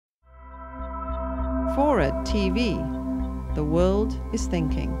FORA.tv. The world is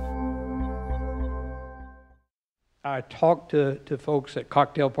thinking. I talk to folks at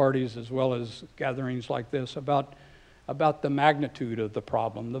cocktail parties as well as gatherings like this about the magnitude of the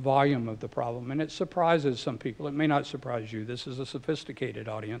problem, the volume of the problem, and it surprises some people. It may not surprise you. This is a sophisticated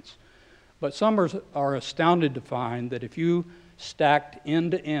audience. But some are astounded to find that if you stacked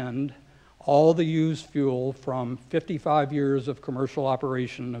end to end all the used fuel from 55 years of commercial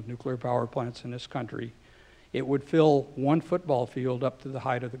operation of nuclear power plants in this country, it would fill one football field up to the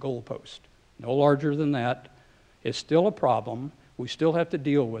height of the goalpost. No larger than that. It's still a problem. We still have to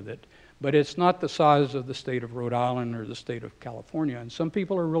deal with it. But it's not the size of the state of Rhode Island or the state of California. And some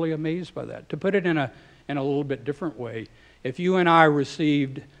people are really amazed by that. To put it in a little bit different way, if you and I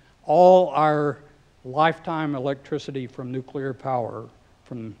received all our lifetime electricity from nuclear power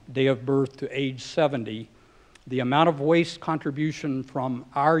from day of birth to age 70, the amount of waste contribution from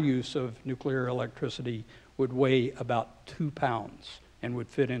our use of nuclear electricity would weigh about 2 pounds and would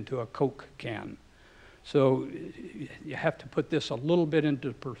fit into a Coke can. So you have to put this a little bit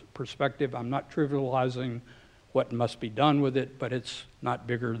into perspective. I'm not trivializing what must be done with it, but it's not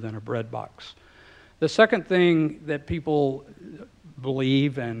bigger than a bread box. The second thing that people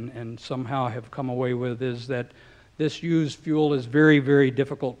believe and somehow have come away with is that this used fuel is very, very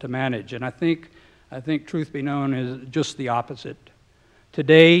difficult to manage. And I think truth be known is just the opposite.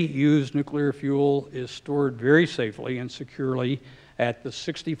 Today, used nuclear fuel is stored very safely and securely at the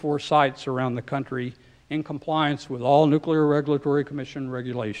 64 sites around the country in compliance with all Nuclear Regulatory Commission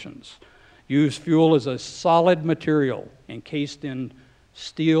regulations. Used fuel is a solid material encased in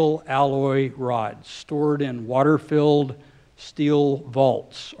steel alloy rods, stored in water-filled steel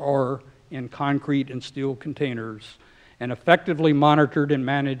vaults or in concrete and steel containers, and effectively monitored and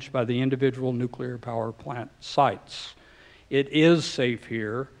managed by the individual nuclear power plant sites. It is safe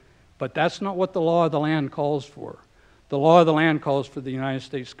here, but that's not what the law of the land calls for. The law of the land calls for the United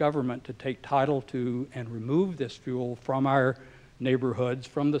States government to take title to and remove this fuel from our neighborhoods,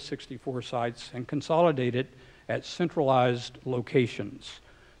 from the 64 sites, and consolidate it at centralized locations.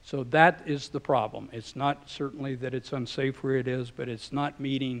 So that is the problem. It's not certainly that it's unsafe where it is, but it's not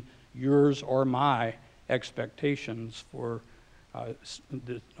meeting yours or my expectations for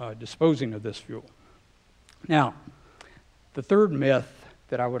disposing of this fuel. Now, the third myth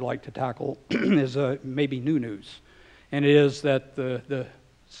that I would like to tackle is maybe new news, and it is that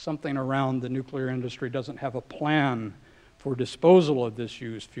something around the nuclear industry doesn't have a plan for disposal of this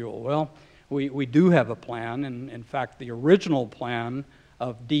used fuel. Well, we do have a plan, and in fact, the original plan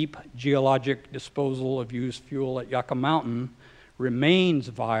of deep geologic disposal of used fuel at Yucca Mountain remains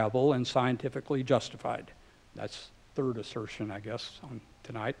viable and scientifically justified. That's third assertion, I guess, on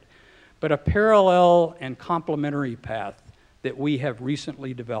tonight. But a parallel and complementary path that we have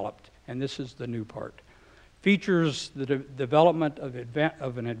recently developed, and this is the new part, features the development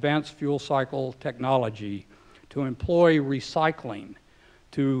of an advanced fuel cycle technology to employ recycling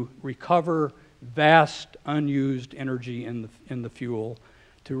to recover vast unused energy in the fuel,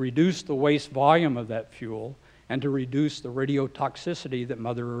 to reduce the waste volume of that fuel, and to reduce the radiotoxicity that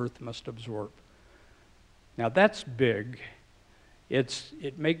Mother Earth must absorb. Now that's big.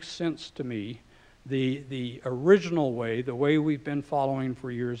 It makes sense to me. The original way, the way we've been following for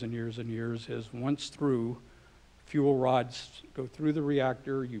years and years and years, is once through, fuel rods go through the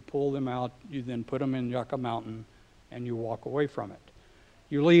reactor, you pull them out, you then put them in Yucca Mountain, and you walk away from it.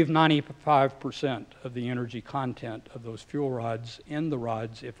 You leave 95% of the energy content of those fuel rods in the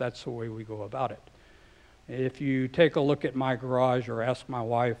rods if that's the way we go about it. If you take a look at my garage or ask my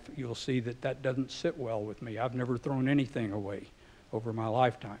wife, you'll see that that doesn't sit well with me. I've never thrown anything away over my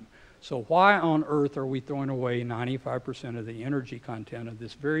lifetime. So why on earth are we throwing away 95% of the energy content of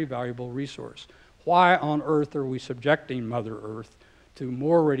this very valuable resource? Why on earth are we subjecting Mother Earth to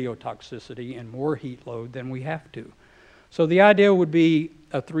more radiotoxicity and more heat load than we have to? So the idea would be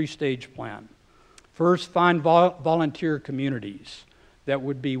a three-stage plan. First, find volunteer communities that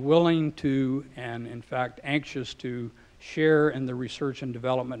would be willing to, and in fact anxious to, share in the research and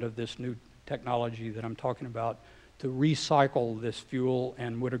development of this new technology that I'm talking about, to recycle this fuel,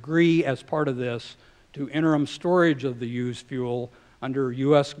 and would agree as part of this to interim storage of the used fuel under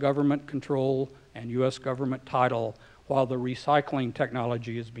U.S. government control and U.S. government title while the recycling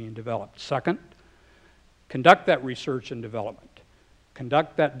technology is being developed. Second, conduct that research and development.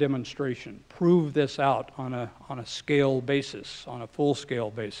 Conduct that demonstration. Prove this out on a scale basis, on a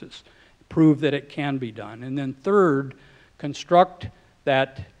full-scale basis. Prove that it can be done. And then third, construct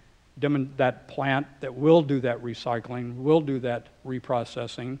that plant that will do that recycling, will do that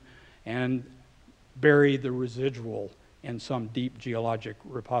reprocessing, and bury the residual in some deep geologic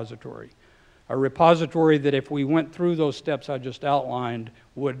repository. A repository that, if we went through those steps I just outlined,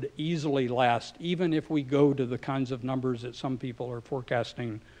 would easily last, even if we go to the kinds of numbers that some people are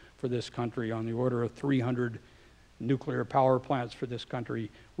forecasting for this country, on the order of 300 nuclear power plants for this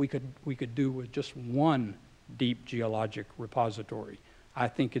country. We could do with just one deep geologic repository. I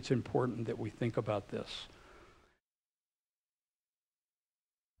think it's important that we think about this.